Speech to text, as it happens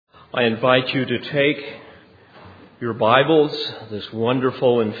I invite you to take your Bibles, this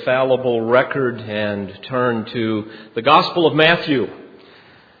wonderful, infallible record, and turn to the Gospel of Matthew.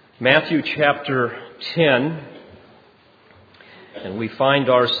 Matthew chapter 10. And we find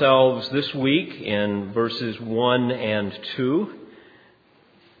ourselves this week in verses 1 and 2.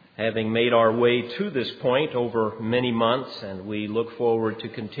 Having made our way to this point over many months, and we look forward to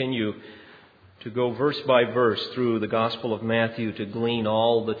continue to go verse by verse through the Gospel of Matthew to glean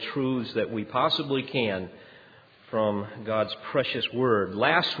all the truths that we possibly can from God's precious Word.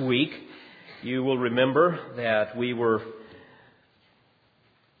 Last week, you will remember that we were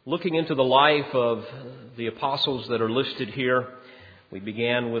looking into the life of the apostles that are listed here. We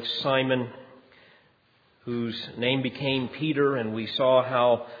began with Simon, whose name became Peter, and we saw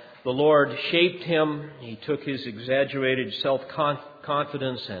how the Lord shaped him. He took his exaggerated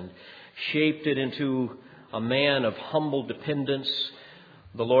self-confidence and shaped it into a man of humble dependence.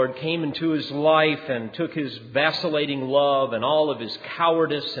 The Lord came into his life and took his vacillating love and all of his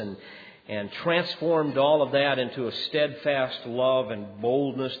cowardice and transformed all of that into a steadfast love and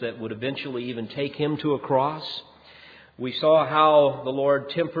boldness that would eventually even take him to a cross. We saw how the Lord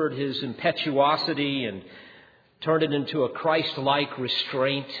tempered his impetuosity and turned it into a Christ-like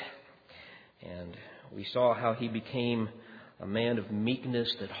restraint. And we saw how he became a man of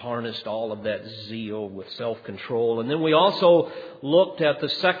meekness that harnessed all of that zeal with self-control. And then we also looked at the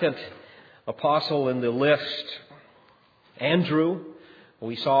second apostle in the list, Andrew.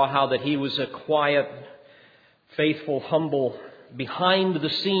 We saw how that he was a quiet, faithful, humble,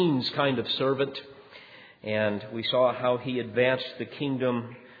 behind-the-scenes kind of servant. And we saw how he advanced the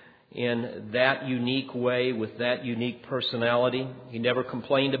kingdom in that unique way with that unique personality. He never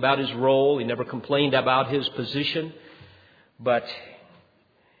complained about his role. He never complained about his position. But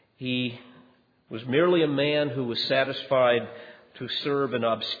he was merely a man who was satisfied to serve in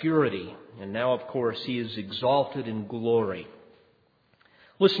obscurity. And now, of course, he is exalted in glory.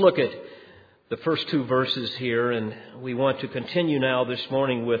 Let's look at the first two verses here. And we want to continue now this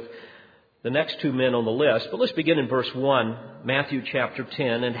morning with the next two men on the list. But let's begin in verse 1, Matthew chapter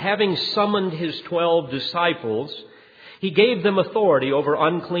 10. And having summoned his 12 disciples, he gave them authority over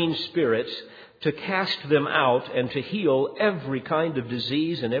unclean spirits to cast them out and to heal every kind of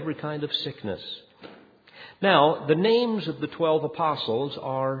disease and every kind of sickness. Now, the names of the 12 apostles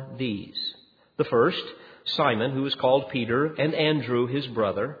are these. The first, Simon, who is called Peter, and Andrew, his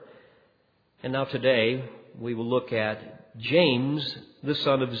brother. And now today, we will look at James, the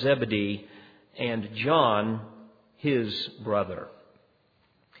son of Zebedee, and John, his brother.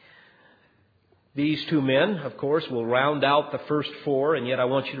 These two men, of course, will round out the first four, and yet I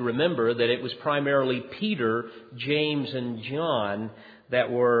want you to remember that it was primarily Peter, James, and John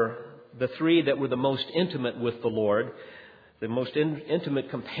that were the three that were the most intimate with the Lord, the most intimate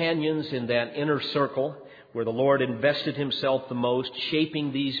companions in that inner circle where the Lord invested himself the most,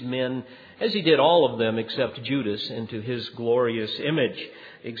 shaping these men, as he did all of them except Judas, into his glorious image.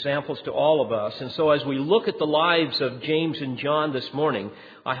 Examples to all of us. And so as we look at the lives of James and John this morning,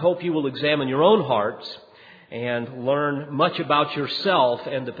 I hope you will examine your own hearts and learn much about yourself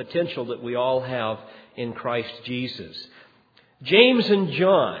and the potential that we all have in Christ Jesus. James and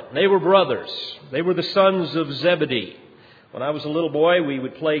John, they were brothers. They were the sons of Zebedee. When I was a little boy, we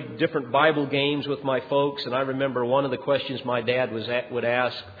would play different Bible games with my folks, and I remember one of the questions my dad would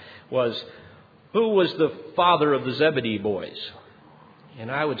ask was, who was the father of the Zebedee boys?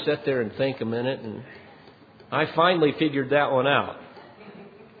 And I would sit there and think a minute, and I finally figured that one out.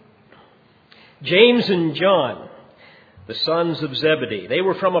 James and John, the sons of Zebedee. They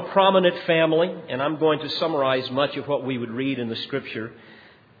were from a prominent family, and I'm going to summarize much of what we would read in the Scripture.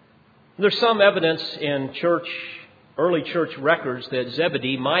 There's some evidence in early church records that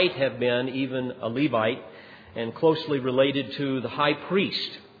Zebedee might have been even a Levite and closely related to the high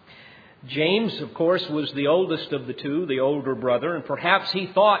priest. James, of course, was the oldest of the two, the older brother, and perhaps he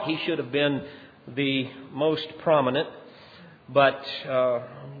thought he should have been the most prominent, but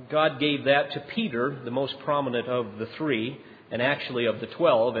God gave that to Peter, the most prominent of the three, and actually of the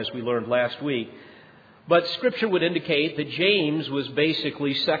 12, as we learned last week. But Scripture would indicate that James was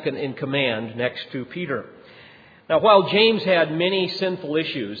basically second in command next to Peter. Now, while James had many sinful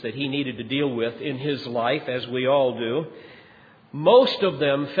issues that he needed to deal with in his life, as we all do, most of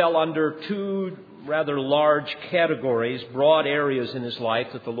them fell under two rather large categories, broad areas in his life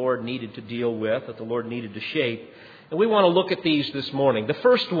that the Lord needed to deal with, that the Lord needed to shape. And we want to look at these this morning. The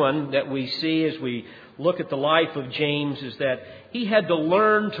first one that we see as we look at the life of James is that he had to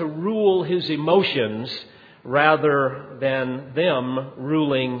learn to rule his emotions rather than them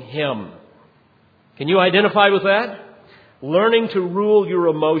ruling him. Can you identify with that? learning to rule your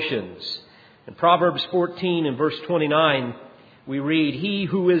emotions. In Proverbs 14 and verse 29, we read, "He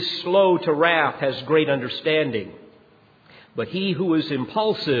who is slow to wrath has great understanding, but he who is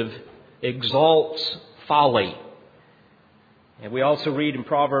impulsive exalts folly." And we also read in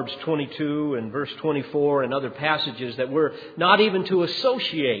Proverbs 22 and verse 24 and other passages that we're not even to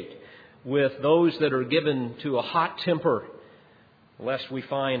associate with those that are given to a hot temper, lest we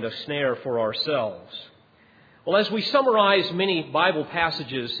find a snare for ourselves. Well, as we summarize many Bible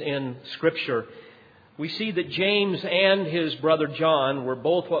passages in Scripture, we see that James and his brother John were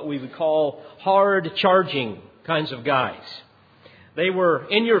both what we would call hard-charging kinds of guys. They were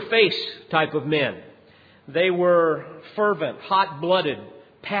in-your-face type of men. They were fervent, hot-blooded,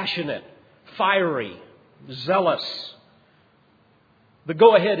 passionate, fiery, zealous, the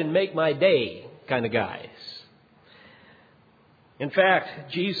go-ahead-and-make-my-day kind of guys. In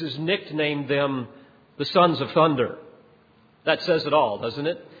fact, Jesus nicknamed them the Sons of Thunder. That says it all, doesn't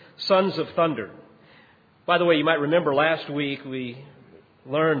it? Sons of Thunder. By the way, you might remember last week we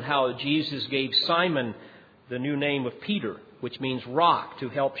learned how Jesus gave Simon the new name of Peter, which means rock, to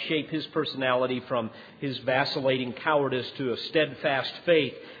help shape his personality from his vacillating cowardice to a steadfast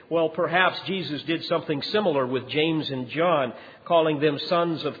faith. Well, perhaps Jesus did something similar with James and John, calling them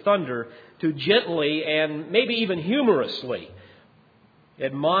sons of thunder, to gently and maybe even humorously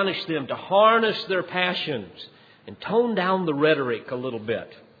admonish them to harness their passions and tone down the rhetoric a little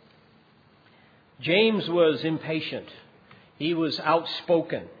bit. James was impatient. He was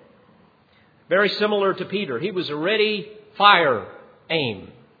outspoken. Very similar to Peter. He was a ready, fire,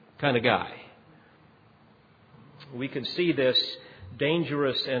 aim kind of guy. We can see this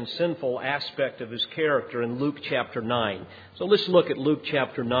dangerous and sinful aspect of his character in Luke chapter 9. So let's look at Luke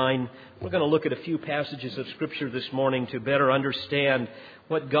chapter 9. We're going to look at a few passages of Scripture this morning to better understand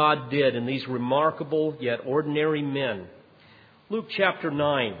what God did in these remarkable yet ordinary men. Luke chapter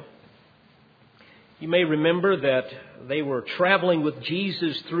 9. You may remember that they were traveling with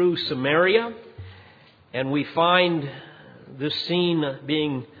Jesus through Samaria, and we find this scene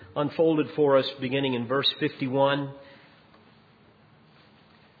being unfolded for us beginning in verse 51.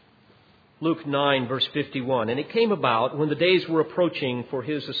 Luke 9, verse 51. "And it came about, when the days were approaching for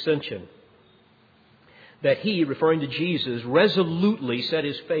his ascension, that he," referring to Jesus, "resolutely set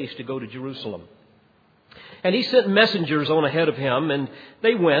his face to go to Jerusalem. And he sent messengers on ahead of him, and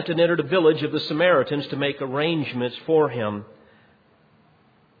they went and entered a village of the Samaritans to make arrangements for him.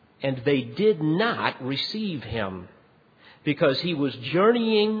 And they did not receive him, because he was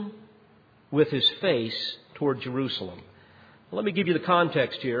journeying with his face toward Jerusalem." Let me give you the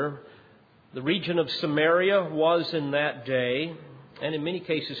context here. The region of Samaria was in that day, and in many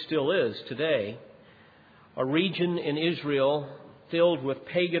cases still is today, a region in Israel filled with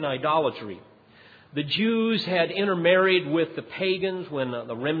pagan idolatry. The Jews had intermarried with the pagans when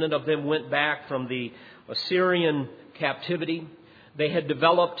the remnant of them went back from the Assyrian captivity. They had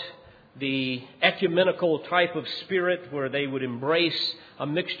developed the ecumenical type of spirit where they would embrace a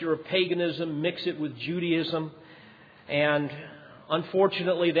mixture of paganism, mix it with Judaism. And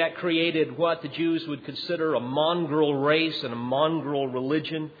unfortunately, that created what the Jews would consider a mongrel race and a mongrel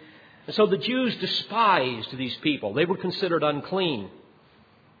religion. And so the Jews despised these people. They were considered unclean.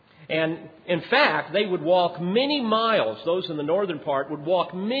 And in fact, they would walk many miles, those in the northern part would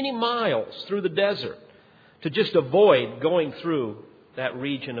walk many miles through the desert to just avoid going through that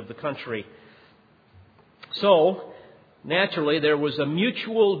region of the country. So, naturally, there was a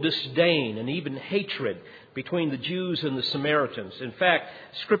mutual disdain and even hatred between the Jews and the Samaritans. In fact,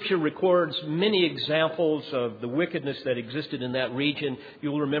 Scripture records many examples of the wickedness that existed in that region.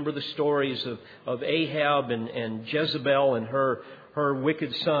 You'll remember the stories of Ahab and Jezebel and her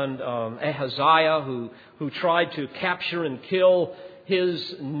wicked son Ahaziah, who tried to capture and kill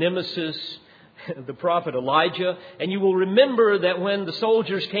his nemesis, the prophet Elijah. And you will remember that when the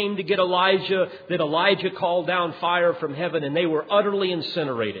soldiers came to get Elijah, that Elijah called down fire from heaven and they were utterly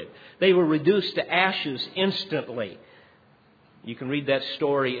incinerated. They were reduced to ashes instantly. You can read that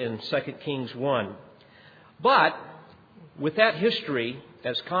story in 2 Kings 1. But with that history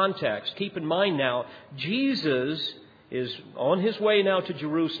as context, keep in mind now, Jesus is on his way now to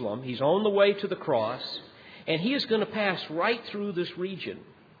Jerusalem. He's on the way to the cross, and he is going to pass right through this region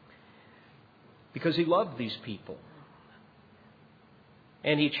because he loved these people.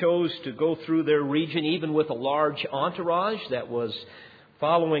 And he chose to go through their region even with a large entourage that was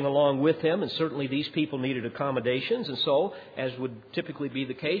following along with him. And certainly these people needed accommodations. And so, as would typically be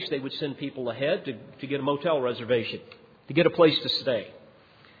the case, they would send people ahead to get a motel reservation, to get a place to stay.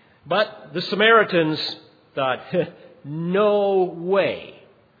 But the Samaritans thought, no way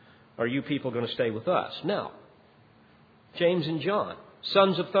are you people going to stay with us. Now, James and John,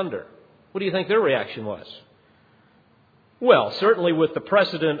 sons of thunder. What do you think their reaction was? Well, certainly with the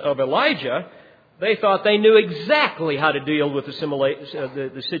precedent of Elijah, they thought they knew exactly how to deal with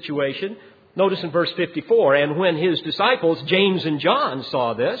the situation. Notice in verse 54, and when his disciples, James and John,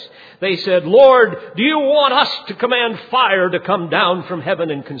 saw this, they said, Lord, do you want us to command fire to come down from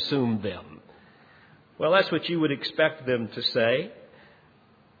heaven and consume them? Well, that's what you would expect them to say.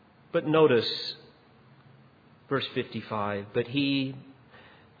 But notice verse 55, but he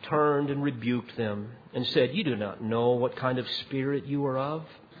turned and rebuked them and said, you do not know what kind of spirit you are of.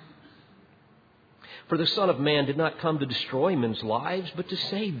 For the Son of Man did not come to destroy men's lives, but to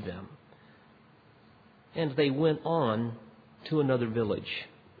save them. And they went on to another village.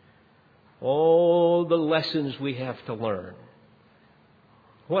 Oh, the lessons we have to learn.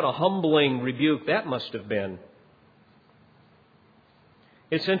 What a humbling rebuke that must have been.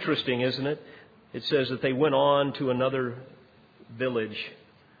 It's interesting, isn't it? It says that they went on to another village.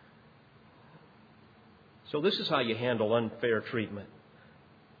 So this is how you handle unfair treatment.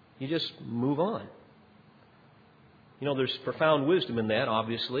 You just move on. You know, there's profound wisdom in that,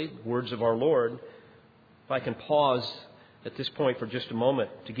 obviously, words of our Lord. If I can pause at this point for just a moment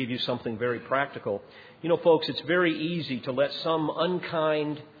to give you something very practical. You know, folks, it's very easy to let some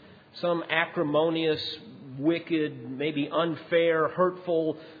unkind, some acrimonious, wicked, maybe unfair,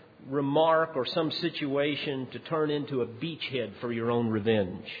 hurtful remark or some situation to turn into a beachhead for your own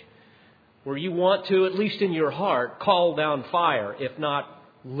revenge. Where you want to, at least in your heart, call down fire, if not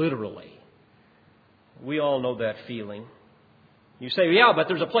literally. We all know that feeling. You say, yeah, but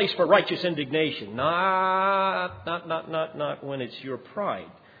there's a place for righteous indignation. Not when it's your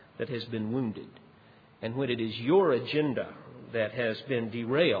pride that has been wounded. And when it is your agenda that has been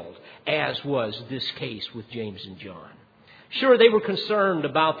derailed, as was this case with James and John. Sure, they were concerned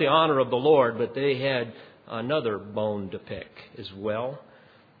about the honor of the Lord, but they had another bone to pick as well.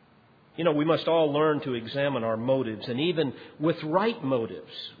 You know, we must all learn to examine our motives, and even with right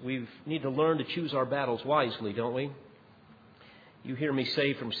motives, we need to learn to choose our battles wisely, don't we? You hear me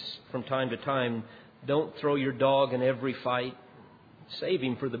say from time to time, don't throw your dog in every fight. Save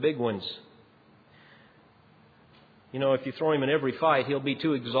him for the big ones. You know, if you throw him in every fight, he'll be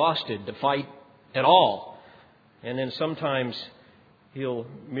too exhausted to fight at all. And then sometimes he'll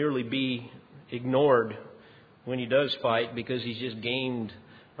merely be ignored when he does fight because he's just gained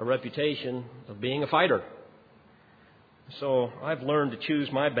a reputation of being a fighter. So I've learned to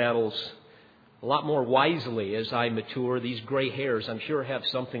choose my battles a lot more wisely as I mature. These gray hairs, I'm sure, have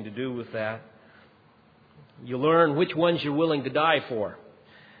something to do with that. You learn which ones you're willing to die for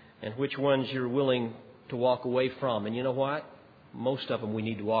and which ones you're willing to walk away from. And you know what? Most of them we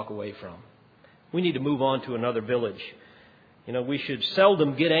need to walk away from. We need to move on to another village. You know, we should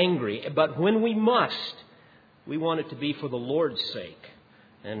seldom get angry, but when we must, we want it to be for the Lord's sake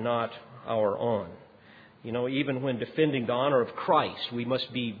and not our own. You know, even when defending the honor of Christ, we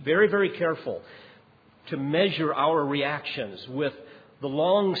must be very, very careful to measure our reactions with the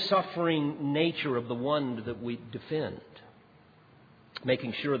long-suffering nature of the one that we defend,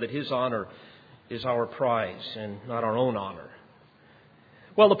 making sure that his honor is our prize and not our own honor.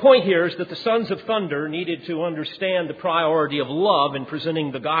 Well, the point here is that the sons of thunder needed to understand the priority of love in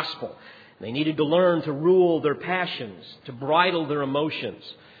presenting the gospel. They needed to learn to rule their passions, to bridle their emotions,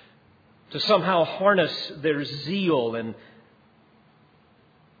 to somehow harness their zeal and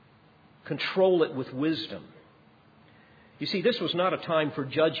control it with wisdom. You see, this was not a time for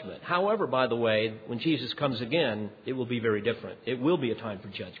judgment. However, by the way, when Jesus comes again, it will be very different. It will be a time for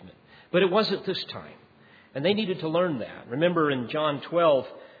judgment. But it wasn't this time. And they needed to learn that. Remember in John 12,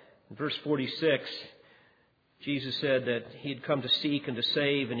 verse 46, Jesus said that he had come to seek and to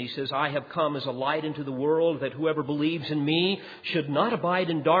save. And he says, I have come as a light into the world, that whoever believes in me should not abide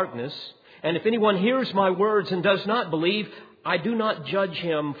in darkness. And if anyone hears my words and does not believe, I do not judge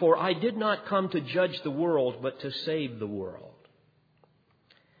him, for I did not come to judge the world, but to save the world.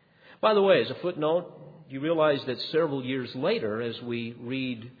 By the way, as a footnote, you realize that several years later, as we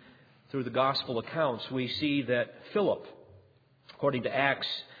read through the gospel accounts, we see that Philip, according to Acts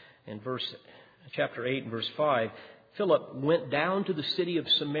in chapter 8 and verse 5, Philip went down to the city of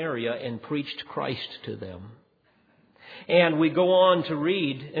Samaria and preached Christ to them. And we go on to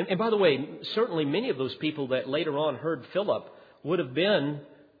read, and by the way, certainly many of those people that later on heard Philip would have been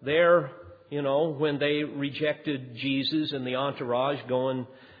there, you know, when they rejected Jesus and the entourage going.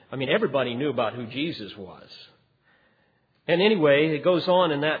 I mean, everybody knew about who Jesus was. And anyway, it goes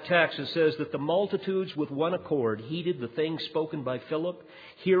on in that text. It says that the multitudes with one accord heeded the things spoken by Philip,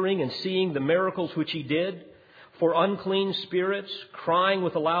 hearing and seeing the miracles which he did. For unclean spirits, crying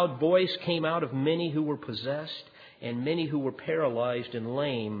with a loud voice, came out of many who were possessed, and many who were paralyzed and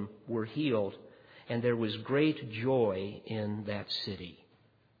lame were healed, and there was great joy in that city.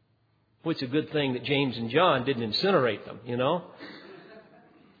 Well, it's a good thing that James and John didn't incinerate them, you know.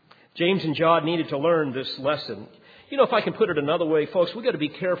 James and John needed to learn this lesson. You know, if I can put it another way, folks, we've got to be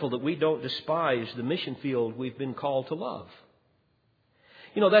careful that we don't despise the mission field we've been called to love.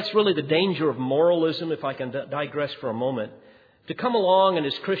 You know, that's really the danger of moralism, if I can digress for a moment. To come along and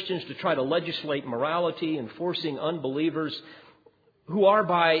as Christians to try to legislate morality and forcing unbelievers who are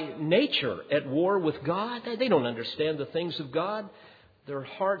by nature at war with God. They don't understand the things of God. Their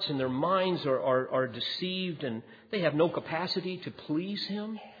hearts and their minds are deceived, and they have no capacity to please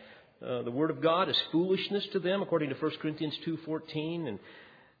Him. The Word of God is foolishness to them, according to 1 Corinthians 2:14.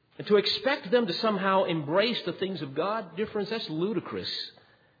 And to expect them to somehow embrace the things of God, dear friends, that's ludicrous.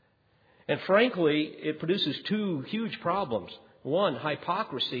 And frankly, it produces two huge problems. One,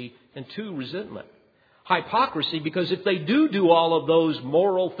 hypocrisy, and two, resentment. Hypocrisy, because if they do all of those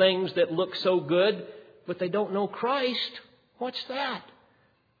moral things that look so good, but they don't know Christ, what's that?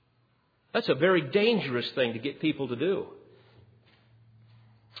 That's a very dangerous thing to get people to do.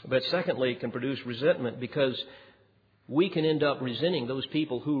 But secondly, it can produce resentment because we can end up resenting those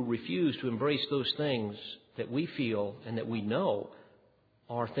people who refuse to embrace those things that we feel and that we know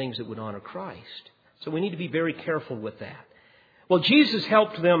are things that would honor Christ. So we need to be very careful with that. Well, Jesus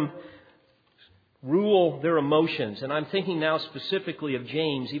helped them rule their emotions. And I'm thinking now specifically of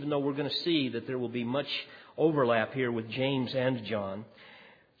James, even though we're going to see that there will be much overlap here with James and John.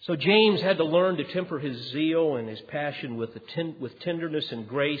 So James had to learn to temper his zeal and his passion with tenderness and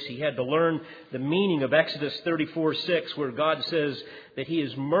grace. He had to learn the meaning of Exodus 34:6, where God says that He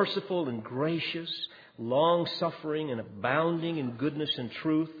is merciful and gracious, long-suffering and abounding in goodness and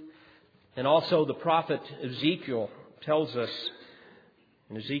truth. And also the prophet Ezekiel tells us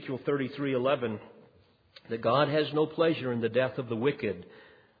in Ezekiel 33:11 that God has no pleasure in the death of the wicked,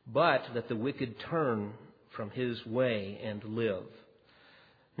 but that the wicked turn from his way and live.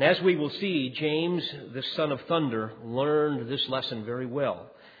 And as we will see, James, the son of thunder, learned this lesson very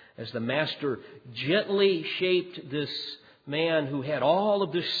well as the master gently shaped this man who had all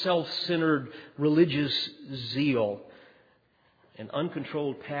of this self-centered religious zeal and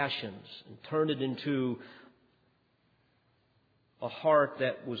uncontrolled passions and turned it into a heart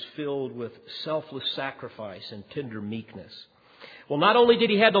that was filled with selfless sacrifice and tender meekness. Well, not only did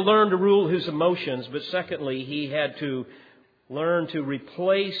he have to learn to rule his emotions, but secondly, he had to learn to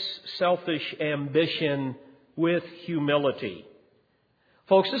replace selfish ambition with humility.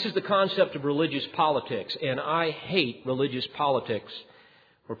 Folks, this is the concept of religious politics, and I hate religious politics,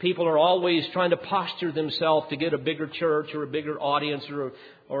 where people are always trying to posture themselves to get a bigger church or a bigger audience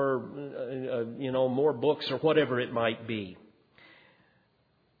or more books or whatever it might be.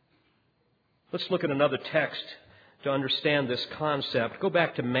 Let's look at another text to understand this concept. Go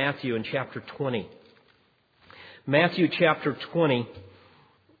back to Matthew in chapter 20. Matthew chapter 20.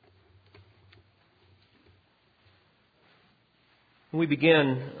 We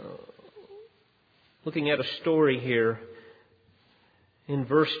begin looking at a story here in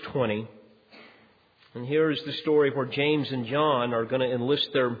verse 20. And here is the story where James and John are going to enlist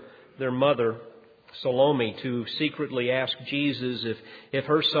their mother, Salome, to secretly ask Jesus if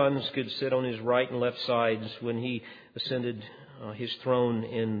her sons could sit on his right and left sides when He ascended His throne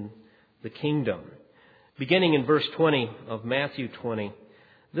in the kingdom. Beginning in verse 20 of Matthew 20,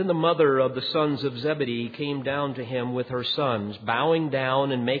 then the mother of the sons of Zebedee came down to Him with her sons, bowing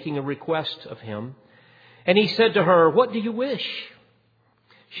down and making a request of Him. And He said to her, "What do you wish?"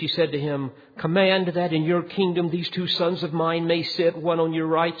 She said to Him, "Command that in your kingdom these two sons of mine may sit, one on your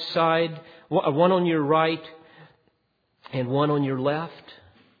right side, one on your right, and one on your left."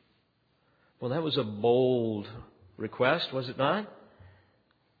 Well, that was a bold request, was it not?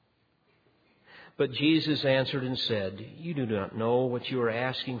 But Jesus answered and said, "You do not know what you are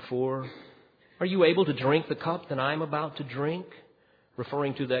asking for. Are you able to drink the cup that I am about to drink?"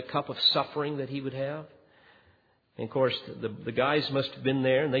 Referring to that cup of suffering that He would have. And of course, the guys must have been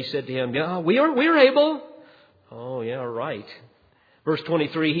there, and they said to Him, "Yeah, we're able." Oh, yeah, right. Verse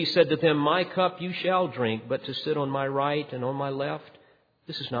 23, He said to them, "My cup you shall drink, but to sit on my right and on my left,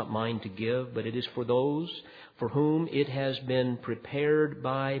 this is not mine to give, but it is for those for whom it has been prepared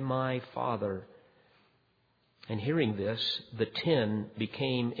by my Father." And hearing this, the 10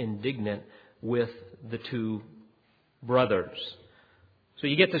 became indignant with the two brothers. So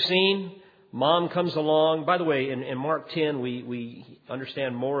you get the scene. Mom comes along. By the way, in Mark 10, we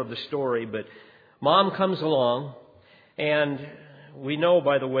understand more of the story, but Mom comes along, and we know,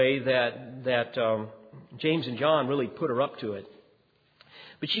 by the way, that James and John really put her up to it.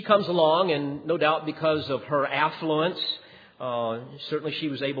 But she comes along, and no doubt because of her affluence, certainly she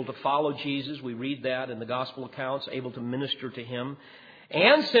was able to follow Jesus. We read that in the gospel accounts, able to minister to him.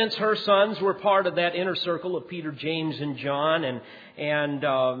 And since her sons were part of that inner circle of Peter, James, and John,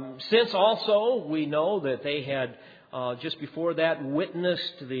 and since also we know that they had just before that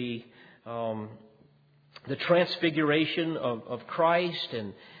witnessed the transfiguration of Christ,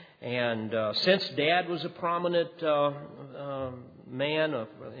 and since Dad was a prominent man,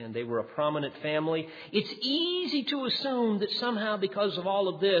 and they were a prominent family, it's easy to assume that somehow because of all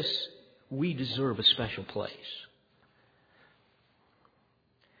of this, we deserve a special place.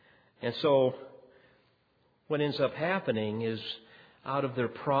 And so what ends up happening is, out of their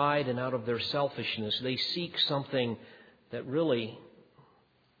pride and out of their selfishness, they seek something that really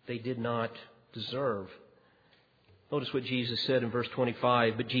they did not deserve. Notice what Jesus said in verse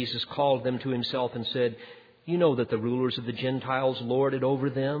 25. But Jesus called them to himself and said, "You know that the rulers of the Gentiles lord it over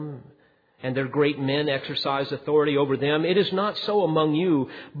them, and their great men exercise authority over them. It is not so among you,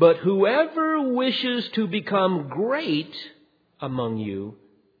 but whoever wishes to become great among you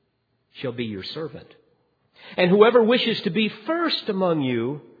shall be your servant. And whoever wishes to be first among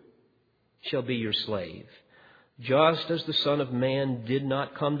you shall be your slave. Just as the Son of Man did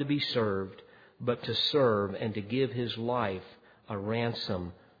not come to be served, but to serve and to give his life a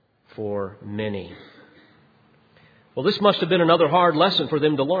ransom for many." Well, this must have been another hard lesson for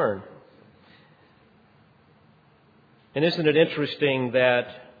them to learn. And isn't it interesting that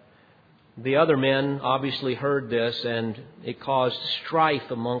the other men obviously heard this, and it caused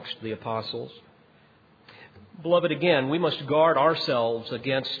strife amongst the apostles. Beloved, again, we must guard ourselves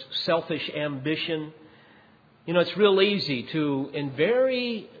against selfish ambition. You know, it's real easy to, in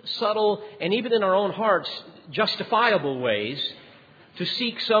very subtle and even in our own hearts, justifiable ways, to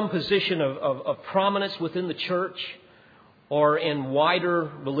seek some position of prominence within the church or in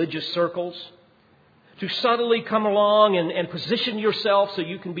wider religious circles. To subtly come along and position yourself so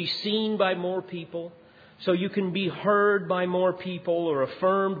you can be seen by more people, so you can be heard by more people or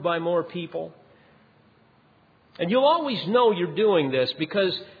affirmed by more people. And you'll always know you're doing this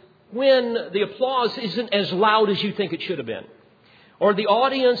because when the applause isn't as loud as you think it should have been, or the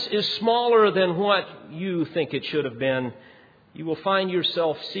audience is smaller than what you think it should have been, you will find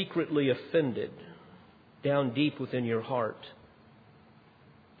yourself secretly offended down deep within your heart,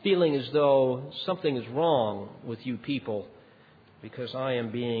 feeling as though something is wrong with you people because I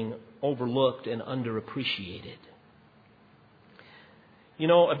am being overlooked and underappreciated. You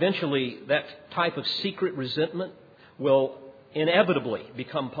know, eventually that type of secret resentment will inevitably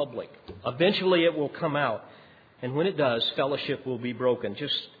become public. Eventually it will come out. And when it does, fellowship will be broken,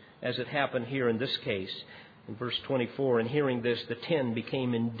 just as it happened here in this case. In verse 24, and hearing this, the 10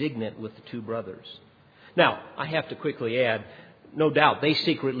 became indignant with the two brothers. Now, I have to quickly add, no doubt they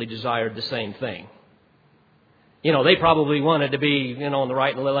secretly desired the same thing. You know, they probably wanted to be, on the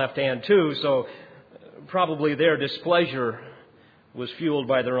right and the left hand too, so probably their displeasure was fueled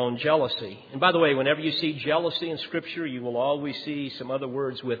by their own jealousy. And by the way, whenever you see jealousy in Scripture, you will always see some other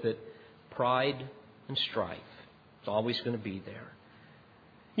words with it: pride and strife. It's always going to be there.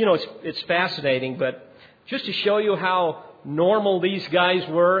 You know, it's fascinating, but just to show you how normal these guys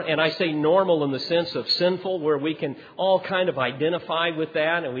were, and I say normal in the sense of sinful, where we can all kind of identify with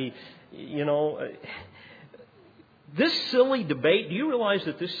that, and we, this silly debate, do you realize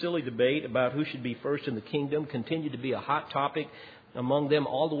that this silly debate about who should be first in the kingdom continued to be a hot topic among them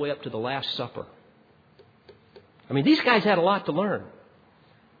all the way up to the Last Supper? I mean, these guys had a lot to learn.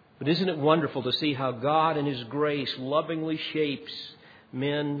 But isn't it wonderful to see how God in His grace lovingly shapes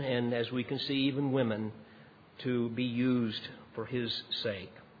men, and as we can see, even women, to be used for His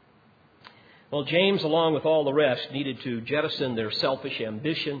sake. Well, James, along with all the rest, needed to jettison their selfish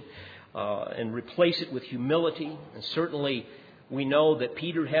ambition and replace it with humility. And certainly we know that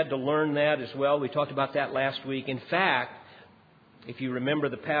Peter had to learn that as well. We talked about that last week. In fact, if you remember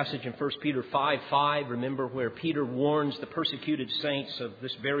the passage in 1 Peter 5:5, remember where Peter warns the persecuted saints of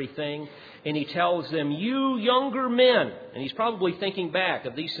this very thing. And he tells them, "You younger men," and he's probably thinking back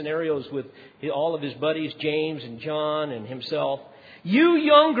of these scenarios with all of his buddies, James and John and himself. "You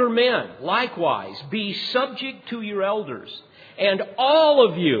younger men, likewise, be subject to your elders. And all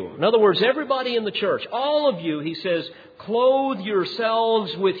of you," in other words, everybody in the church, all of you, he says, "clothe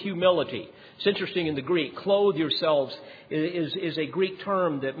yourselves with humility." It's interesting in the Greek, clothe yourselves is a Greek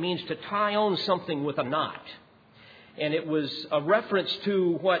term that means to tie on something with a knot. And it was a reference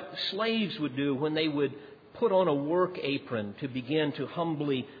to what slaves would do when they would put on a work apron to begin to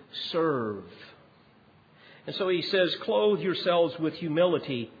humbly serve. And so he says, clothe yourselves with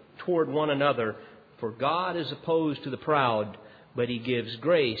humility toward one another, for God is opposed to the proud, but He gives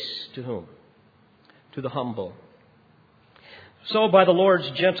grace to whom? To the humble. So by the Lord's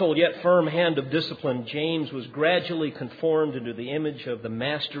gentle yet firm hand of discipline, James was gradually conformed into the image of the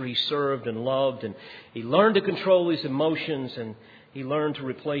Master he served and loved, and he learned to control his emotions, and he learned to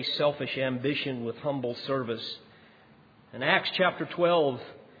replace selfish ambition with humble service. And Acts chapter 12,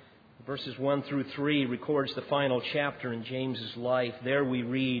 verses 1 through 3, records the final chapter in James's life. There we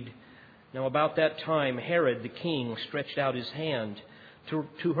read, "Now about that time Herod the king stretched out his hand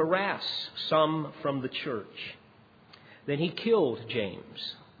to harass some from the church. Then he killed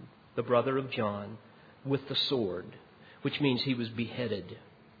James, the brother of John, with the sword," which means he was beheaded.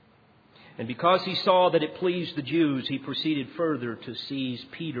 "And because he saw that it pleased the Jews, he proceeded further to seize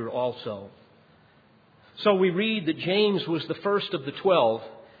Peter also." So we read that James was the first of the 12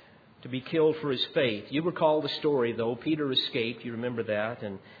 to be killed for his faith. You recall the story, though. Peter escaped. You remember that.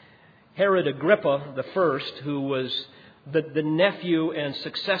 And Herod Agrippa the first, who was the nephew and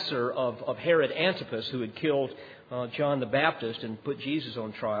successor of Herod Antipas, who had killed John the Baptist and put Jesus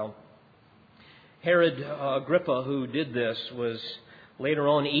on trial. Herod Agrippa, who did this, was later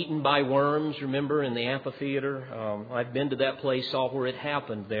on eaten by worms, remember, in the amphitheater. I've been to that place, saw where it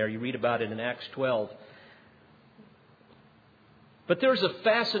happened there. You read about it in Acts 12. But there's a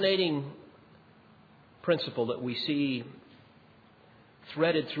fascinating principle that we see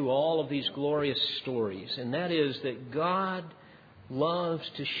threaded through all of these glorious stories, and that is that God loves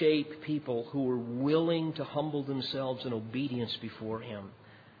to shape people who are willing to humble themselves in obedience before Him.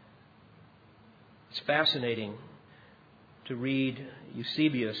 It's fascinating to read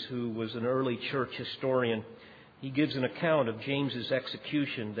Eusebius, who was an early church historian. He gives an account of James's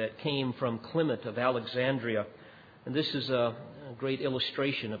execution that came from Clement of Alexandria. And this is a great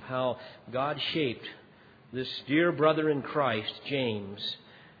illustration of how God shaped this dear brother in Christ, James,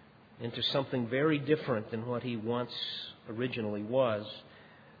 into something very different than what he once originally was.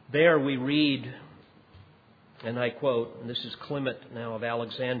 There we read, and I quote, and this is Clement now of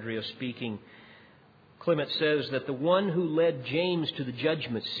Alexandria speaking. Clement says that the one who led James to the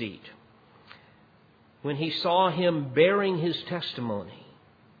judgment seat, when he saw him bearing his testimony,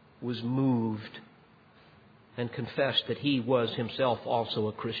 was moved and confessed that he was himself also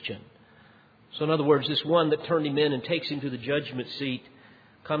a Christian. So in other words, this one that turned him in and takes him to the judgment seat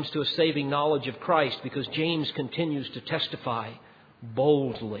comes to a saving knowledge of Christ because James continues to testify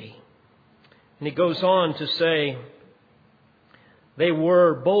boldly. And he goes on to say, "They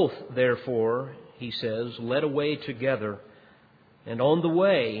were both, therefore," he says, "led away together, and on the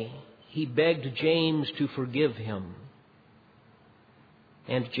way he begged James to forgive him.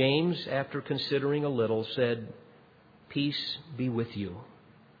 And James, after considering a little, said, 'Peace be with you.'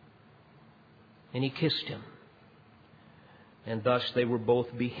 And he kissed him. And thus they were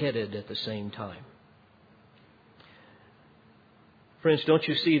both beheaded at the same time." Friends, don't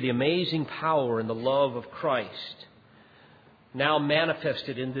you see the amazing power and the love of Christ now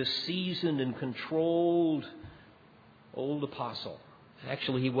manifested in this seasoned and controlled old apostle?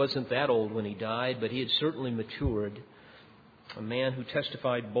 Actually, he wasn't that old when he died, but he had certainly matured. A man who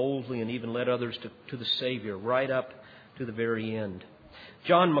testified boldly and even led others to the Savior right up to the very end.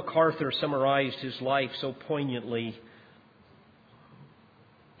 John MacArthur summarized his life so poignantly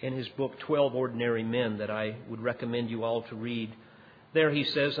in his book, 12 Ordinary Men, that I would recommend you all to read. There he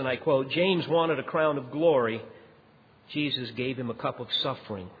says, and I quote, "James wanted a crown of glory. Jesus gave him a cup of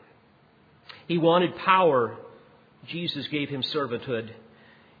suffering. He wanted power. Jesus gave him servanthood.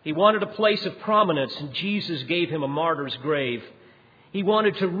 He wanted a place of prominence, and Jesus gave him a martyr's grave. He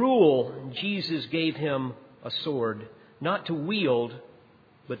wanted to rule, and Jesus gave him a sword, not to wield,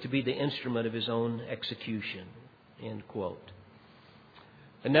 but to be the instrument of his own execution." End quote.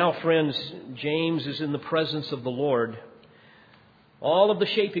 And now, friends, James is in the presence of the Lord. All of the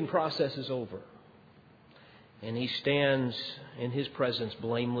shaping process is over. And he stands in His presence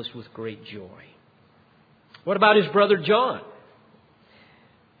blameless with great joy. What about his brother John?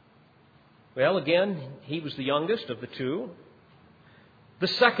 Well, again, he was the youngest of the two. The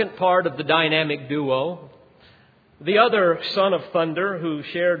second part of the dynamic duo. The other son of thunder who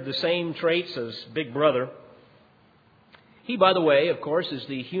shared the same traits as big brother. He, by the way, of course, is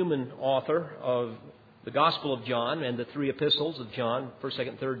the human author of the Gospel of John and the three epistles of John, 1st,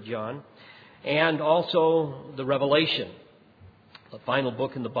 2nd, 3rd John, and also the Revelation, the final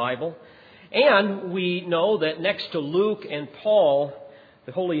book in the Bible. And we know that next to Luke and Paul,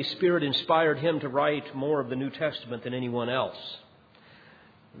 the Holy Spirit inspired him to write more of the New Testament than anyone else.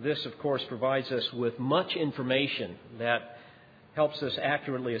 This, of course, provides us with much information that helps us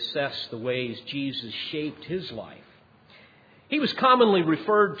accurately assess the ways Jesus shaped His life. He was commonly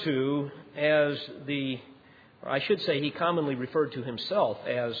referred to as the Or I should say, he commonly referred to himself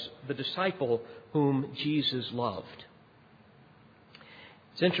as the disciple whom Jesus loved.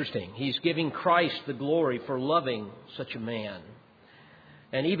 It's interesting. He's giving Christ the glory for loving such a man.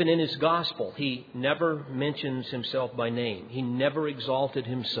 And even in his gospel, he never mentions himself by name. He never exalted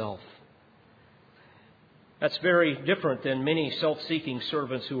himself. That's very different than many self-seeking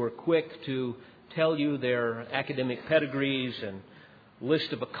servants who are quick to tell you their academic pedigrees and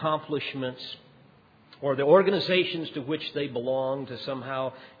list of accomplishments, or the organizations to which they belong to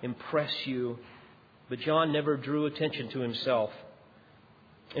somehow impress you. But John never drew attention to himself.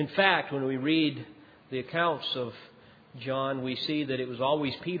 In fact, when we read the accounts of John, we see that it was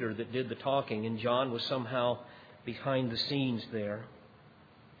always Peter that did the talking, and John was somehow behind the scenes there.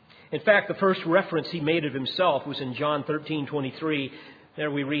 In fact, the first reference he made of himself was in John 13:23.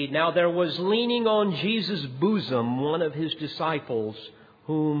 There we read, "Now there was leaning on Jesus' bosom one of his disciples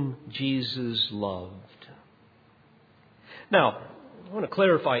whom Jesus loved." Now, I want to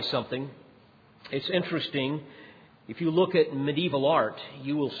clarify something. It's interesting. If you look at medieval art,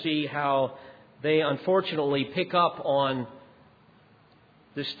 you will see how they unfortunately pick up on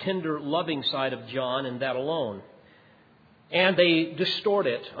this tender, loving side of John and that alone. And they distort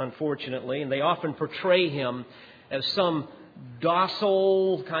it, unfortunately, and they often portray him as some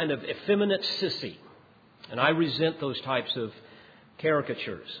docile, kind of effeminate sissy. And I resent those types of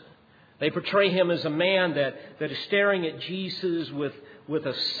caricatures. They portray him as a man that is staring at Jesus with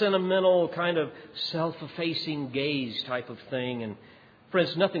a sentimental, kind of self-effacing gaze type of thing. And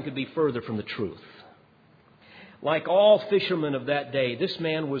friends, nothing could be further from the truth. Like all fishermen of that day, this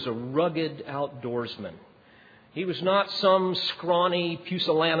man was a rugged outdoorsman. He was not some scrawny,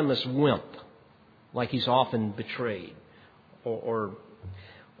 pusillanimous wimp like he's often betrayed or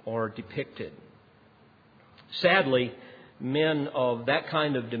depicted. Sadly, men of that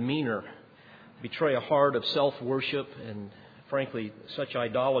kind of demeanor betray a heart of self-worship, and frankly, such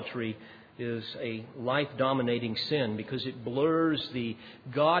idolatry is a life-dominating sin because it blurs the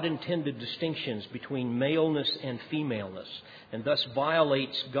God-intended distinctions between maleness and femaleness, and thus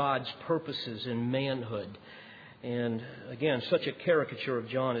violates God's purposes in manhood. And again, such a caricature of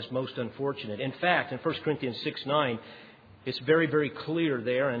John is most unfortunate. In fact, in 1 Corinthians 6:9, it's very, very clear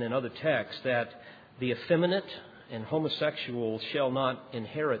there and in other texts that the effeminate and homosexuals shall not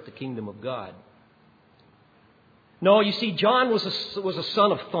inherit the kingdom of God. No, you see, John was a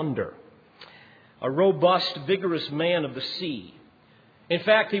son of thunder, a robust, vigorous man of the sea. In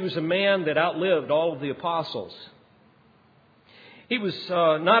fact, he was a man that outlived all of the apostles. He was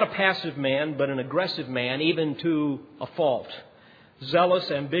not a passive man, but an aggressive man, even to a fault.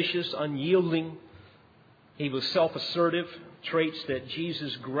 Zealous, ambitious, unyielding. He was self-assertive, traits that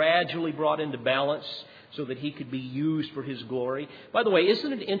Jesus gradually brought into balance so that he could be used for his glory. By the way,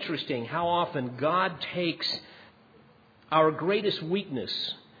 isn't it interesting how often God takes our greatest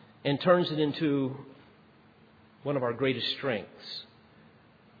weakness and turns it into one of our greatest strengths?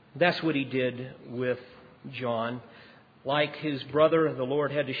 That's what he did with John. Like his brother, the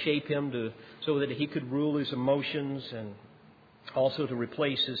Lord had to shape him so that he could rule his emotions and also to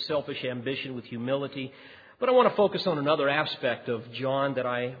replace his selfish ambition with humility. But I want to focus on another aspect of John that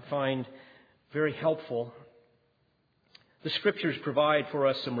I find very helpful. The Scriptures provide for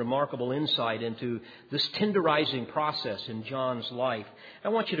us some remarkable insight into this tenderizing process in John's life. I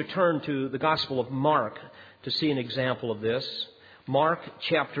want you to turn to the Gospel of Mark to see an example of this. Mark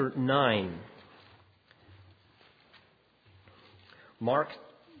chapter 9. Mark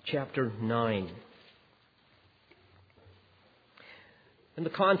chapter 9. And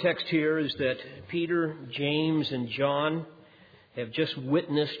the context here is that Peter, James, and John have just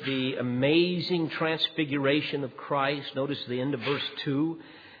witnessed the amazing transfiguration of Christ. Notice the end of verse 2.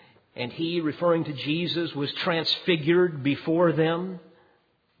 And he, referring to Jesus, was transfigured before them.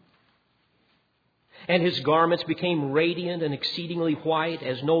 And his garments became radiant and exceedingly white,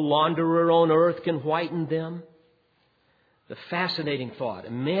 as no launderer on earth can whiten them. The fascinating thought.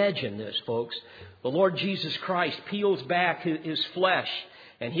 Imagine this, folks. The Lord Jesus Christ peels back his flesh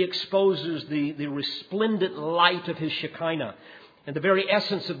and he exposes the resplendent light of his Shekinah and the very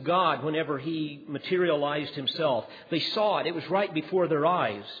essence of God whenever he materialized himself. They saw it. It was right before their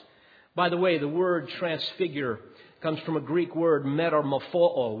eyes. By the way, the word transfigure comes from a Greek word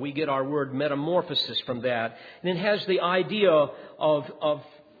metamorpho. We get our word metamorphosis from that. And it has the idea of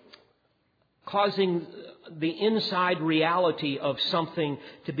causing the inside reality of something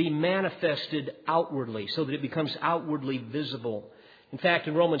to be manifested outwardly so that it becomes outwardly visible. In fact,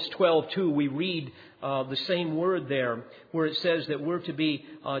 in Romans 12:2, we read the same word there where it says that we're to be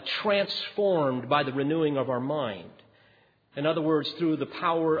transformed by the renewing of our mind. In other words, through the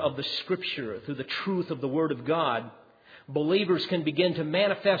power of the Scripture, through the truth of the Word of God, believers can begin to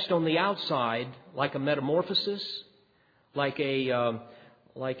manifest on the outside like a metamorphosis, like a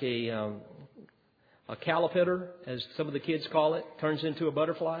caterpillar, as some of the kids call it, turns into a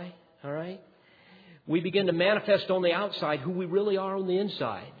butterfly. All right? We begin to manifest on the outside who we really are on the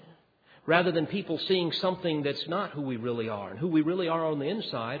inside, rather than people seeing something that's not who we really are. And who we really are on the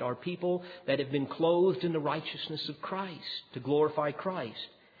inside are people that have been clothed in the righteousness of Christ, to glorify Christ.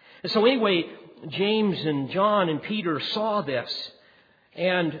 And so anyway, James and John and Peter saw this.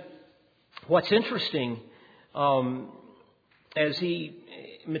 And what's interesting, as he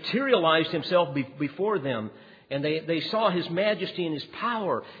materialized himself before them, and they saw His majesty and His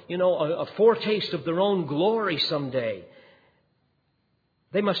power, a foretaste of their own glory someday,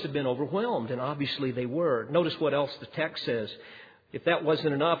 they must have been overwhelmed, and obviously they were. Notice what else the text says. If that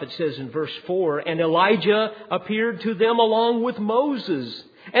wasn't enough, it says in verse 4, and Elijah appeared to them along with Moses,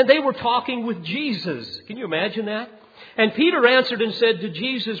 and they were talking with Jesus. Can you imagine that? And Peter answered and said to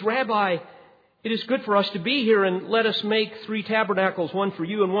Jesus, Rabbi, it is good for us to be here, and let us make 3 tabernacles, one for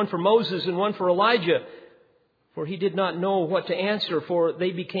you and one for Moses and one for Elijah. For he did not know what to answer, for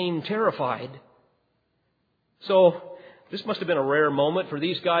they became terrified. So this must have been a rare moment for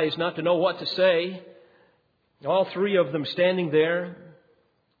these guys not to know what to say. All 3 of them standing there,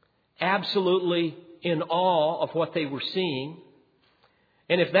 absolutely in awe of what they were seeing.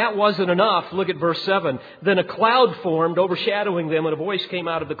 And if that wasn't enough, look at verse 7. Then a cloud formed, overshadowing them, and a voice came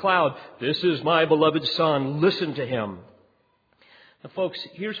out of the cloud. This is my beloved Son. Listen to him. Now, folks,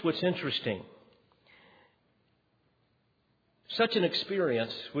 here's what's interesting. Such an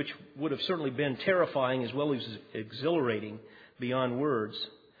experience, which would have certainly been terrifying as well as exhilarating beyond words,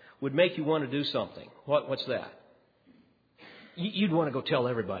 would make you want to do something. What's that? You'd want to go tell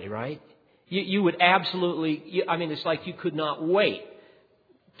everybody, right? You would absolutely, it's like you could not wait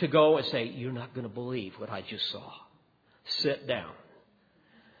to go and say, you're not going to believe what I just saw. Sit down.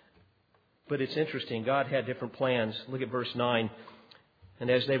 But it's interesting. God had different plans. Look at verse 9. And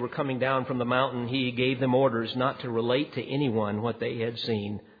as they were coming down from the mountain, He gave them orders not to relate to anyone what they had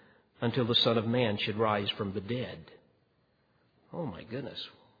seen until the Son of Man should rise from the dead. Oh my goodness.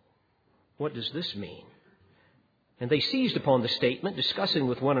 What does this mean? And they seized upon the statement, discussing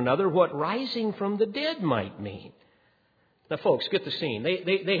with one another what rising from the dead might mean. Now, folks, get the scene.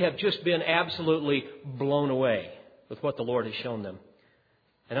 They have just been absolutely blown away with what the Lord has shown them.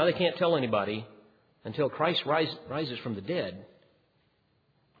 And now they can't tell anybody until Christ rises from the dead.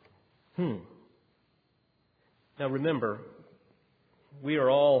 Now remember, we are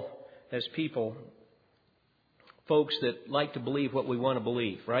all, as people, folks that like to believe what we want to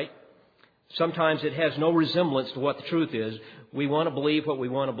believe, right? Sometimes it has no resemblance to what the truth is. We want to believe what we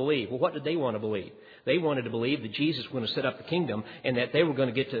want to believe. Well, what did they want to believe? They wanted to believe that Jesus was going to set up the kingdom and that they were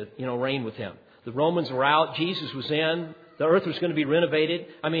going to get to, reign with Him. The Romans were out. Jesus was in. The earth was going to be renovated.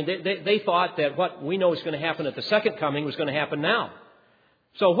 They thought that what we know is going to happen at the second coming was going to happen now.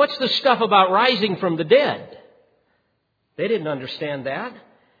 So what's the stuff about rising from the dead? They didn't understand that.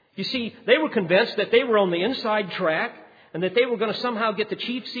 You see, they were convinced that they were on the inside track and that they were going to somehow get the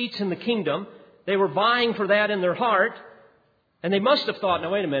chief seats in the kingdom. They were vying for that in their heart. And they must have thought,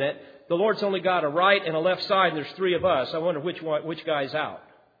 now wait a minute, the Lord's only got a right and a left side and there's 3 of us. I wonder which guy's out.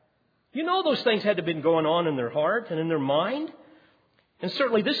 Those things had to have been going on in their heart and in their mind. And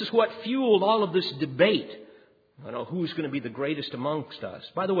certainly this is what fueled all of this debate. Who's going to be the greatest amongst us?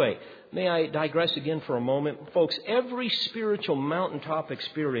 By the way, may I digress again for a moment? Folks, every spiritual mountaintop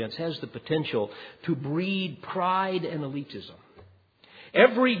experience has the potential to breed pride and elitism.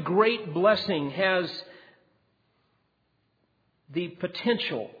 Every great blessing has the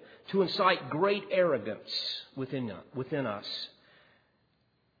potential to incite great arrogance within us.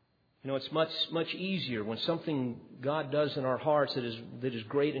 It's much easier when something God does in our hearts that is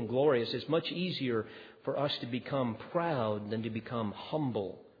great and glorious. It's much easier for us to become proud than to become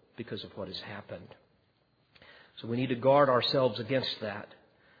humble because of what has happened. So we need to guard ourselves against that.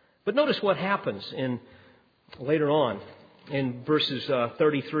 But notice what happens later on in verses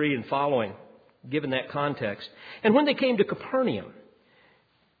 33 and following, given that context. And when they came to Capernaum,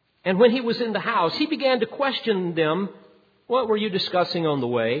 and when He was in the house, He began to question them, what were you discussing on the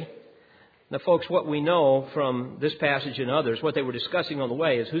way? Now, folks, what we know from this passage and others, what they were discussing on the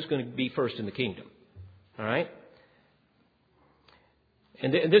way is who's going to be first in the kingdom. All right?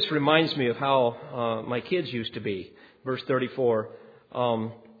 And this reminds me of how my kids used to be. Verse 34.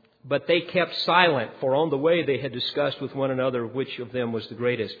 But they kept silent, for on the way they had discussed with one another which of them was the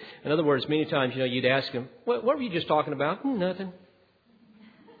greatest. In other words, many times, you'd ask them, what were you just talking about? Nothing.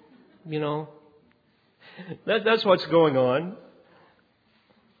 That's what's going on.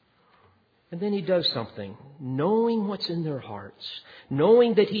 And then he does something, knowing what's in their hearts,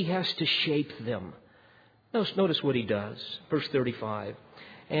 knowing that he has to shape them. Notice what he does. Verse 35.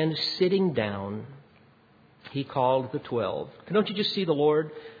 And sitting down, he called the 12. Don't you just see the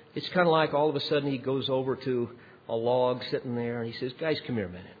Lord? It's kind of like all of a sudden he goes over to a log sitting there and he says, guys, come here a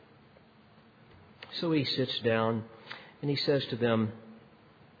minute. So he sits down and he says to them,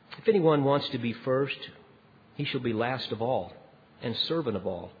 if anyone wants to be first, he shall be last of all and servant of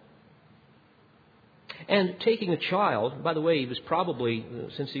all. And taking a child, by the way, he was probably,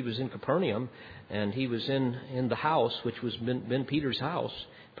 since he was in Capernaum and he was in the house, which was been Peter's house,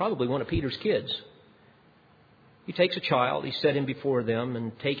 probably one of Peter's kids. He takes a child, he set him before them,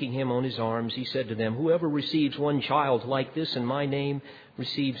 and taking him on his arms, he said to them, whoever receives one child like this in my name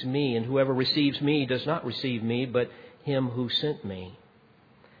receives me, and whoever receives me does not receive me, but him who sent me.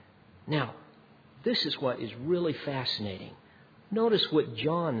 Now, this is what is really fascinating. Notice what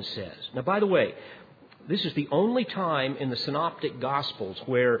John says. Now, by the way, this is the only time in the Synoptic Gospels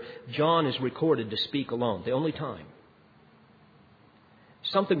where John is recorded to speak alone. The only time.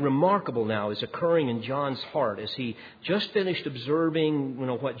 Something remarkable now is occurring in John's heart as he just finished observing,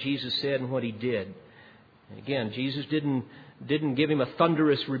 what Jesus said and what he did. And again, Jesus didn't give him a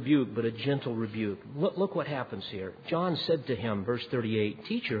thunderous rebuke, but a gentle rebuke. Look what happens here. John said to him, verse 38,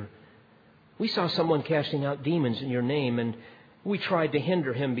 Teacher, we saw someone casting out demons in your name, and we tried to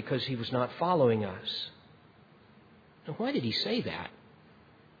hinder him because he was not following us. Now, why did he say that?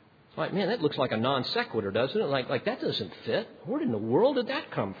 Like, man, that looks like a non sequitur, doesn't it? Like that doesn't fit. Where in the world did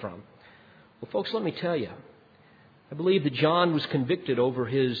that come from? Well, folks, let me tell you. I believe that John was convicted over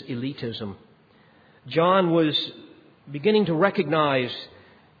his elitism. John was beginning to recognize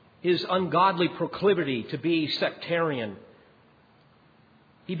his ungodly proclivity to be sectarian.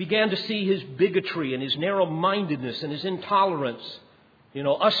 He began to see his bigotry and his narrow-mindedness and his intolerance.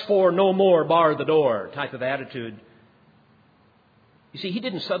 Us four, no more, bar the door type of attitude. You see, he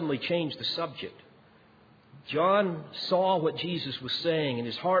didn't suddenly change the subject. John saw what Jesus was saying and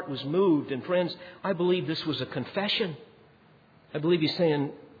his heart was moved. And friends, I believe this was a confession. I believe he's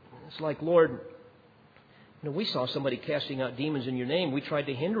saying, it's like, Lord, we saw somebody casting out demons in your name. We tried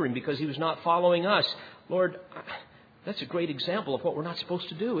to hinder him because he was not following us. Lord, that's a great example of what we're not supposed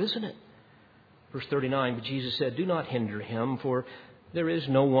to do, isn't it? Verse 39, but Jesus said, do not hinder him, for there is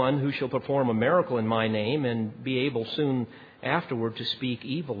no one who shall perform a miracle in my name and be able soon afterward to speak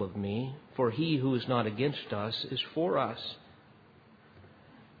evil of me, for he who is not against us is for us.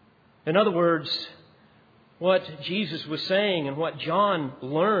 In other words, what Jesus was saying and what John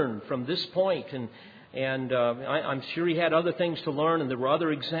learned from this point, and I'm sure he had other things to learn, and there were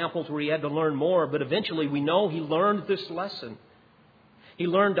other examples where he had to learn more, but eventually we know he learned this lesson. He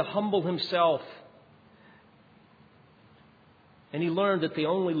learned to humble himself. And he learned that the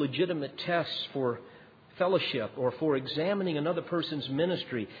only legitimate tests for fellowship or for examining another person's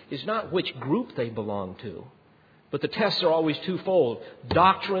ministry is not which group they belong to, but the tests are always twofold: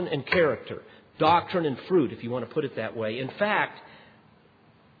 doctrine and character, doctrine and fruit, if you want to put it that way. In fact,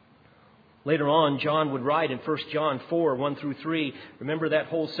 later on, John would write in 1 John 4, 1 through 3. Remember that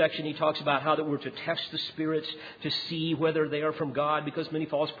whole section? He talks about how that we're to test the spirits to see whether they are from God, because many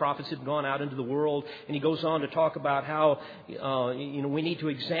false prophets have gone out into the world. And he goes on to talk about how we need to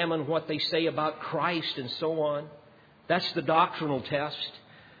examine what they say about Christ and so on. That's the doctrinal test.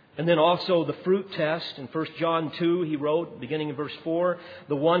 And then also the fruit test. In 1 John 2, he wrote, beginning in verse 4,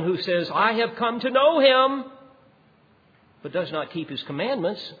 the one who says, I have come to know him, but does not keep his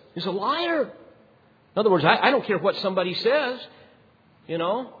commandments, is a liar. In other words, I don't care what somebody says.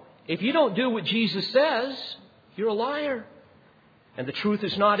 If you don't do what Jesus says, you're a liar. And the truth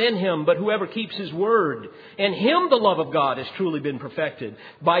is not in him, but whoever keeps his word. In him the love of God has truly been perfected.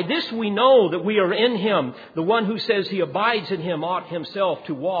 By this we know that we are in him. The one who says he abides in him ought himself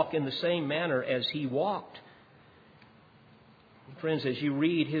to walk in the same manner as he walked. Friends, as you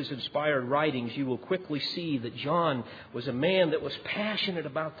read his inspired writings, you will quickly see that John was a man that was passionate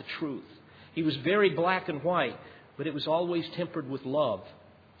about the truth. He was very black and white, but it was always tempered with love.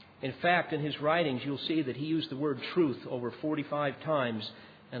 In fact, in his writings, you'll see that he used the word truth over 45 times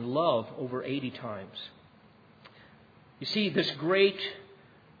and love over 80 times. You see, this great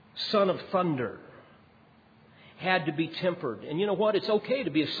son of thunder had to be tempered. And you know what? It's okay to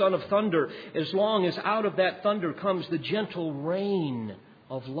be a son of thunder as long as out of that thunder comes the gentle rain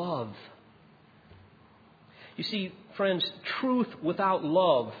of love. You see, friends, truth without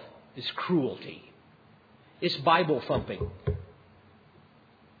love is cruelty. It's Bible thumping.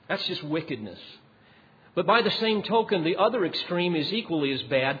 That's just wickedness. But by the same token, the other extreme is equally as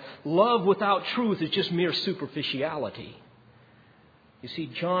bad. Love without truth is just mere superficiality. You see,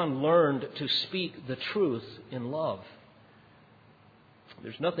 John learned to speak the truth in love.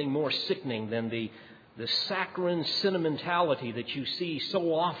 There's nothing more sickening than the saccharine sentimentality that you see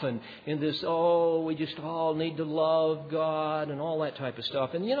so often in this, we just all need to love God and all that type of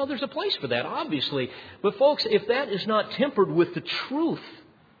stuff. And, there's a place for that, obviously. But, folks, if that is not tempered with the truth,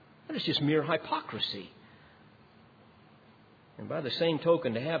 that is just mere hypocrisy. And by the same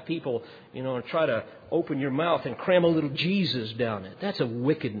token, to have people, try to open your mouth and cram a little Jesus down it, that's a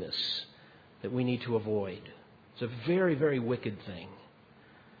wickedness that we need to avoid. It's a very, very wicked thing.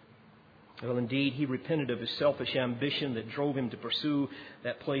 Well, indeed, he repented of his selfish ambition that drove him to pursue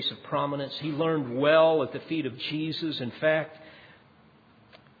that place of prominence. He learned well at the feet of Jesus. In fact,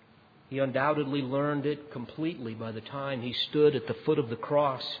 he undoubtedly learned it completely by the time he stood at the foot of the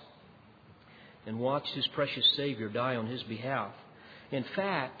cross and watched his precious Savior die on his behalf. In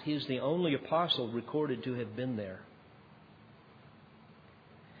fact, he is the only apostle recorded to have been there.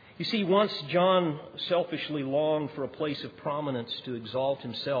 You see, once John selfishly longed for a place of prominence to exalt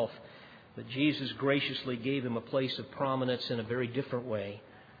himself, but Jesus graciously gave him a place of prominence in a very different way,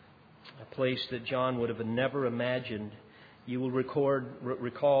 a place that John would have never imagined. You will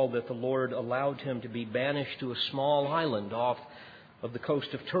recall that the Lord allowed him to be banished to a small island off of the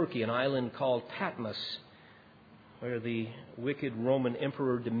coast of Turkey, an island called Patmos, where the wicked Roman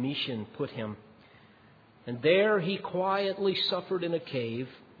Emperor Domitian put him. And there he quietly suffered in a cave.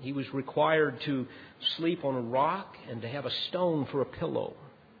 He was required to sleep on a rock and to have a stone for a pillow.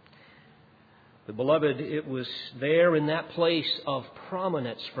 But, beloved, it was there in that place of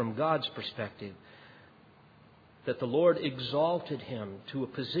prominence from God's perspective that the Lord exalted him to a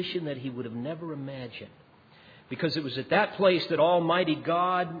position that he would have never imagined. Because it was at that place that Almighty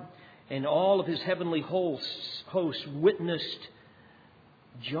God and all of his heavenly hosts witnessed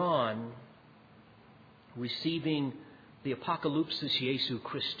John receiving the Apocalypsis Jesu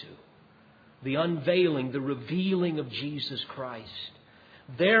Christu, the unveiling, the revealing of Jesus Christ.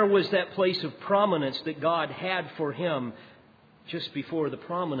 There was that place of prominence that God had for him just before the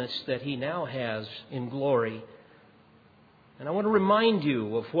prominence that he now has in glory. And I want to remind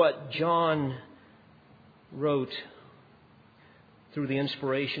you of what John wrote through the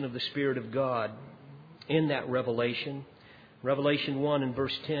inspiration of the Spirit of God in that revelation. Revelation 1 and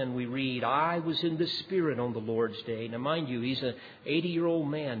verse 10 we read, I was in the Spirit on the Lord's day. Now mind you, he's an 80-year-old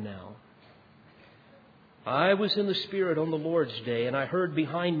man now. I was in the Spirit on the Lord's day, and I heard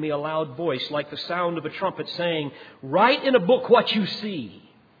behind me a loud voice like the sound of a trumpet saying, write in a book what you see.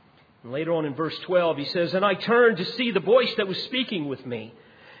 And later on in verse 12 he says, and I turned to see the voice that was speaking with me.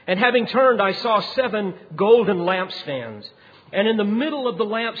 And having turned, I saw 7 golden lampstands. And in the middle of the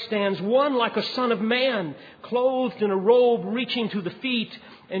lampstands, one like a son of man, clothed in a robe reaching to the feet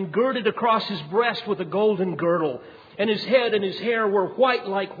and girded across his breast with a golden girdle. And his head and his hair were white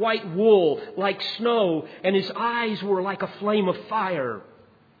like white wool, like snow. And his eyes were like a flame of fire.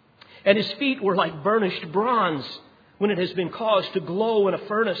 And his feet were like burnished bronze when it has been caused to glow in a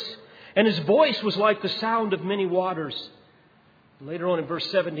furnace. And his voice was like the sound of many waters. Later on in verse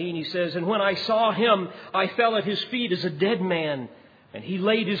 17 he says, and when I saw him, I fell at his feet as a dead man. And he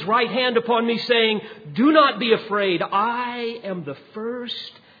laid his right hand upon me, saying, do not be afraid. I am the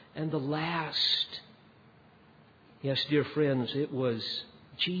first and the last. Yes, dear friends, it was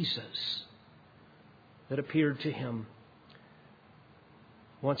Jesus that appeared to him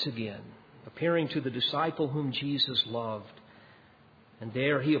once again, appearing to the disciple whom Jesus loved. And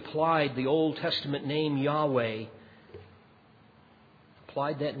there he applied the Old Testament name Yahweh,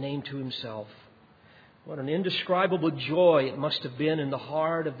 applied that name to himself. What an indescribable joy it must have been in the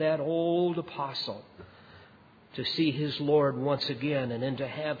heart of that old apostle to see his Lord once again and then to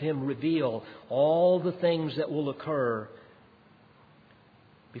have him reveal all the things that will occur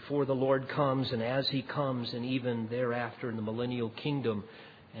before the Lord comes and as he comes and even thereafter in the millennial kingdom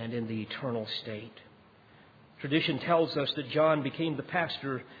and in the eternal state. Tradition tells us that John became the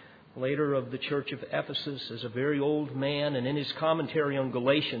pastor later of the church of Ephesus as a very old man, and in his commentary on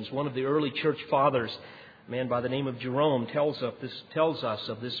Galatians, one of the early church fathers, a man by the name of Jerome, tells us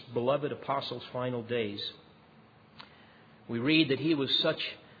of this beloved apostle's final days. We read that he was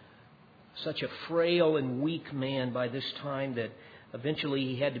such a frail and weak man by this time that eventually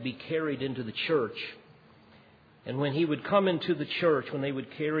he had to be carried into the church. And when he would come into the church, when they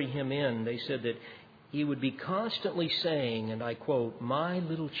would carry him in, they said that he would be constantly saying, and I quote, my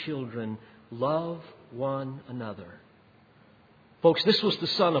little children, love one another. Folks, this was the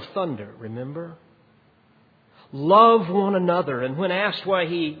son of thunder, remember? Love one another. And when asked why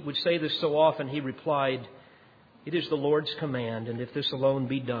he would say this so often, he replied, it is the Lord's command, and if this alone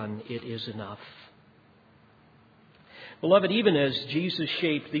be done, it is enough. Beloved, even as Jesus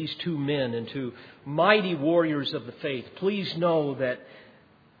shaped these two men into mighty warriors of the faith, please know that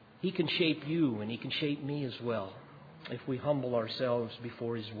He can shape you and He can shape me as well if we humble ourselves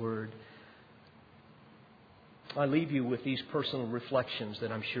before His Word. I leave you with these personal reflections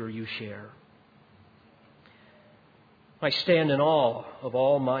that I'm sure you share. I stand in awe of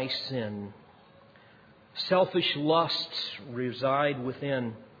all my sin. Selfish lusts reside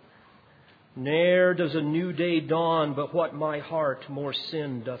within. Ne'er does a new day dawn, but what my heart more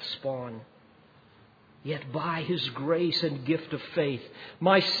sin doth spawn. Yet by His grace and gift of faith,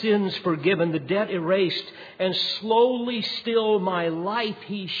 my sins forgiven, the debt erased, and slowly still my life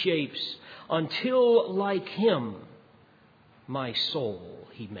He shapes, until like Him, my soul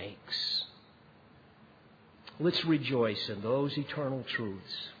He makes. Let's rejoice in those eternal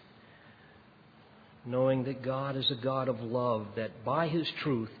truths, knowing that God is a God of love, that by His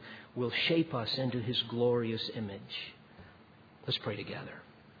truth will shape us into His glorious image. Let's pray together.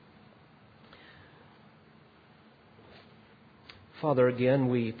 Father, again,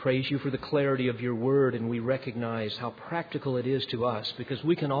 we praise You for the clarity of Your Word, and we recognize how practical it is to us, because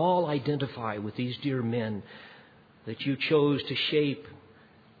we can all identify with these dear men that You chose to shape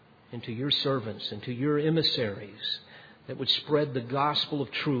into Your servants, into Your emissaries that would spread the gospel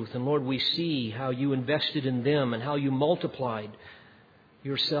of truth. And Lord, we see how You invested in them and how You multiplied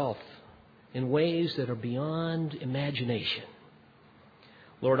Yourself in ways that are beyond imagination.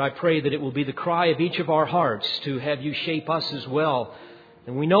 Lord, I pray that it will be the cry of each of our hearts to have You shape us as well.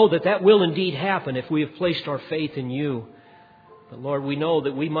 And we know that that will indeed happen if we have placed our faith in You. But Lord, we know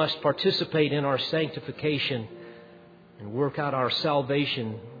that we must participate in our sanctification and work out our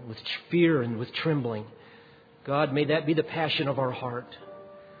salvation with fear and with trembling. God, may that be the passion of our heart.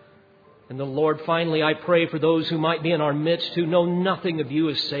 And the Lord, finally, I pray for those who might be in our midst who know nothing of You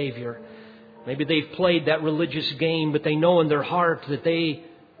as Savior. Maybe they've played that religious game, but they know in their heart that they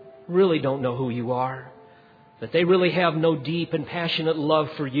really don't know who You are, that they really have no deep and passionate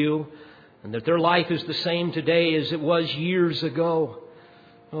love for You, and that their life is the same today as it was years ago.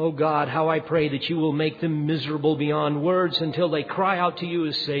 Oh God, how I pray that You will make them miserable beyond words until they cry out to You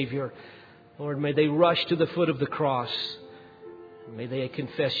as Savior. Lord, may they rush to the foot of the cross. May they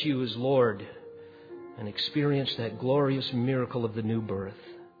confess You as Lord and experience that glorious miracle of the new birth.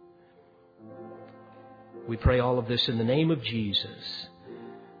 We pray all of this in the name of Jesus.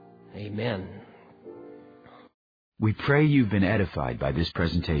 Amen. We pray you've been edified by this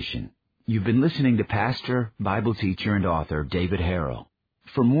presentation. You've been listening to Pastor, Bible teacher, and author David Harrell.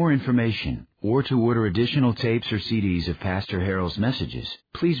 For more information or to order additional tapes or CDs of Pastor Harrell's messages,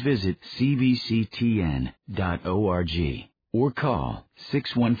 please visit cbctn.org or call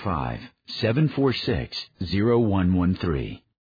 615-746-0113.